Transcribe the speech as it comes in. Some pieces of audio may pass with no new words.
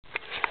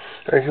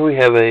Alright, here we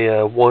have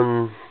a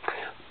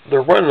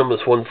they're running them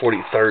as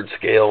 1/43rd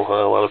scale.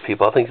 A lot of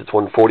people, I think it's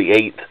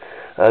 1/48.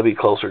 I'd be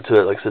closer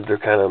to it. Like I said, they're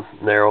kind of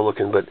narrow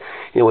looking, but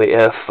anyway,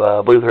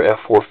 I believe they're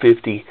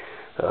F-450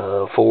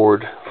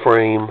 Ford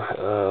frame.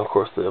 Of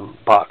course, the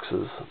box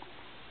is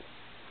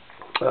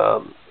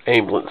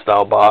ambulance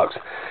style box.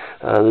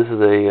 This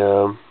is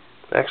a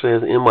actually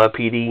has an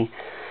NYPD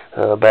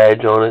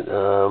badge on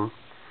it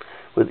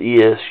with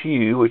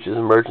ESU, which is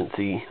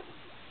Emergency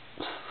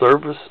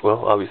Service.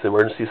 Well, obviously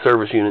Emergency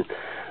Service Unit.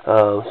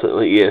 So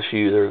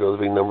ESU. There goes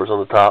the big numbers on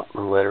the top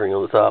and lettering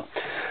on the top.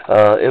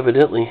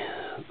 Evidently,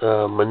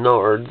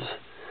 Menards.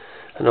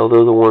 I know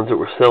they're the ones that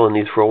were selling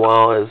these for a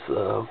while. As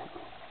I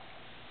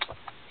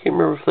can't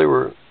remember if they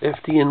were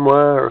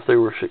FDNY or if they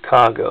were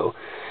Chicago.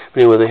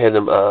 But anyway, they had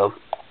them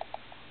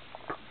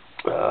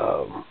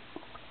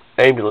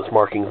ambulance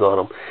markings on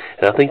them,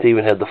 and I think they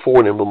even had the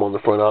Ford emblem on the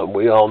front.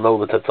 We all know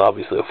that that's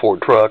obviously a Ford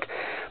truck.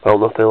 I don't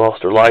know if they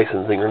lost their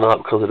licensing or not,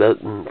 because it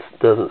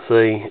doesn't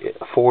say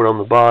Ford on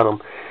the bottom,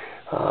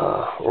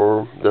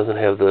 or doesn't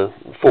have the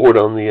Ford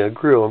on the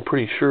grill. I'm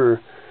pretty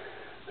sure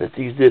that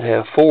these did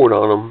have Ford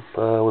on them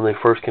when they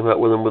first came out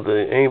with them with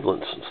the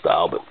ambulance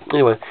style. But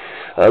anyway,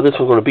 this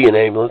one's going to be an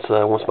ambulance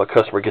once my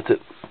customer gets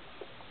it.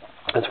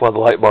 That's why the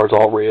light bar is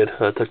all red.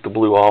 I took the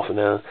blue off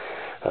and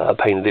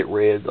painted it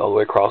red all the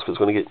way across, because it's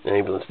going to get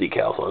ambulance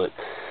decals on it.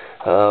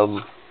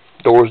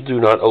 Doors do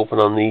not open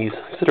on these.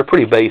 They're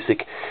pretty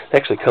basic. They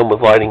actually come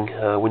with lighting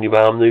when you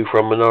buy them new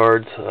from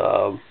Menards.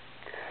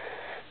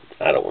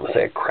 I don't want to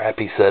say a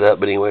crappy setup,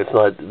 but anyway, it's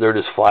not. They're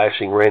just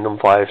flashing, random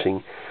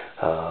flashing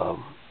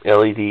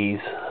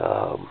LEDs.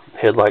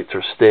 Headlights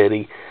are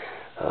steady.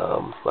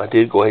 I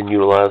did go ahead and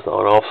utilize the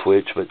on-off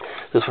switch, but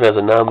this one has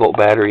a 9-volt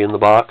battery in the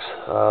box.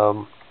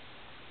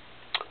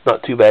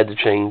 Not too bad to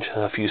change.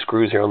 A few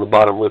screws here on the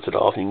bottom, lift it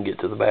off, and you can get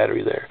to the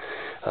battery there.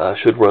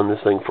 Should run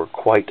this thing for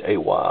quite a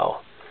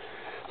while.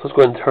 So let's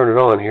go ahead and turn it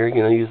on here. You're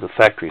going to use the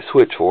factory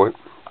switch for it.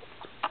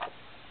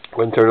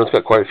 Go ahead and turn it on. It's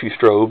got quite a few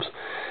strobes.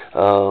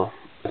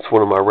 It's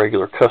one of my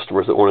regular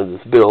customers that wanted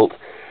this built.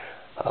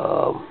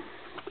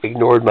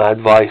 Ignored my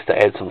advice to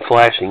add some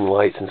flashing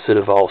lights instead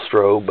of all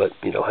strobe, but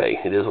you know, hey,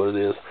 it is what it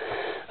is.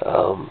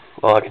 All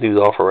I can do is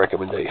offer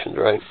recommendations,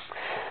 right?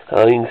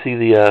 You can see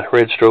the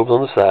red strobes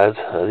on the sides.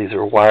 These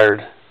are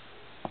wired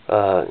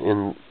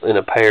in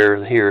a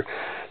pair here,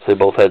 so they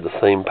both had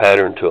the same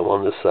pattern to them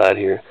on this side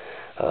here.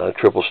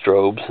 Triple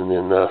strobes and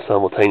then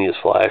simultaneous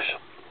flash.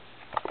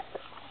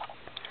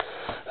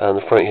 On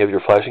the front you have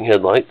your flashing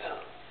headlights.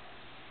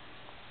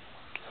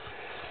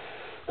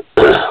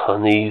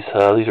 On these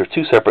are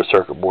two separate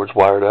circuit boards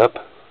wired up.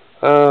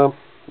 No,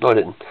 I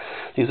didn't.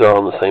 These are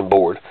on the same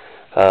board.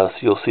 So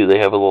you'll see they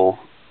have a little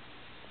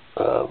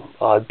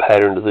odd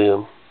pattern to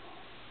them.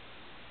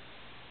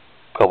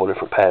 A couple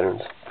different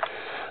patterns.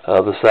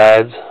 The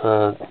sides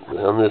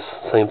on this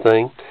same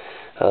thing,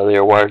 they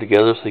are wired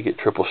together, so you get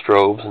triple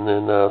strobes and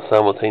then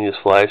simultaneous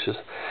flashes.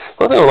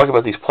 One thing I like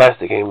about these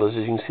plastic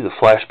ambulances is you can see the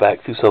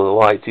flashback through some of the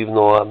lights. Even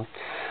though I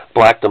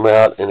blacked them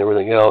out and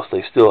everything else,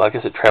 they still, I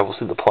guess it travels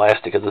through the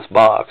plastic of this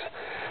box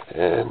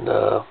and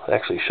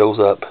actually shows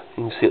up.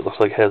 You can see it looks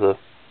like it has a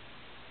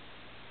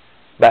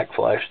back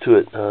flash to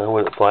it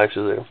when it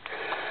flashes there.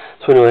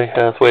 So anyway,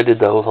 that's the way I did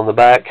those. On the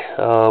back,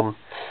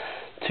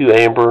 2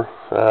 amber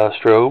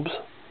strobes,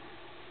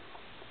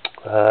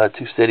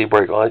 2 steady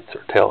brake lights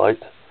or tail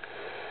lights,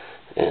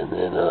 and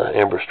then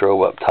amber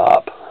strobe up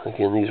top.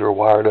 Again, these are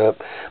wired up.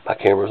 My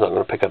camera's not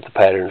going to pick up the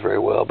patterns very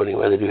well, but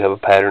anyway, they do have a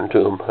pattern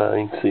to them.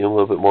 You can see them a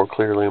little bit more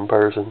clearly in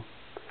person,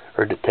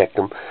 or detect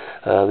them.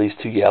 These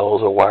 2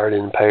 yellows are wired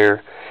in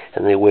pair,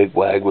 and they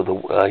wig-wag with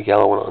the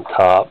yellow one on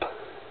top.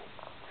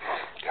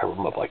 Cover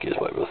them up like this,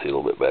 might be able to see a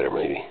little bit better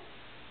maybe.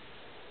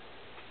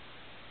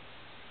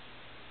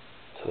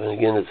 So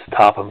again, it's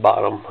top and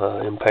bottom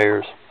in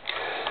pairs.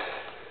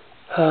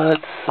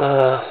 It's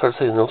hard to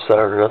say, no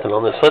solder or nothing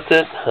on this. So that's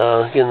it.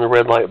 Again, the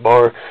red light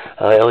bar,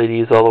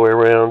 LEDs all the way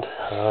around,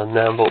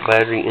 9-volt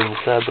battery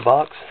inside the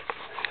box.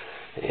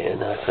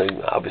 And so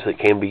obviously it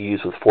can be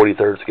used with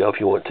 43rd scale if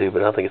you want to,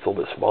 but I think it's a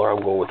little bit smaller.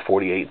 I'm going with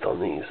 48th on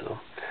these. So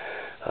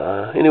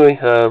anyway,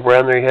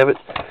 around there you have it.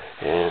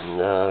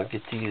 And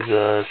get these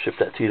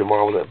shipped out to you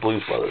tomorrow with that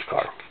Blues Brothers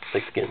car.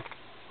 Thanks again.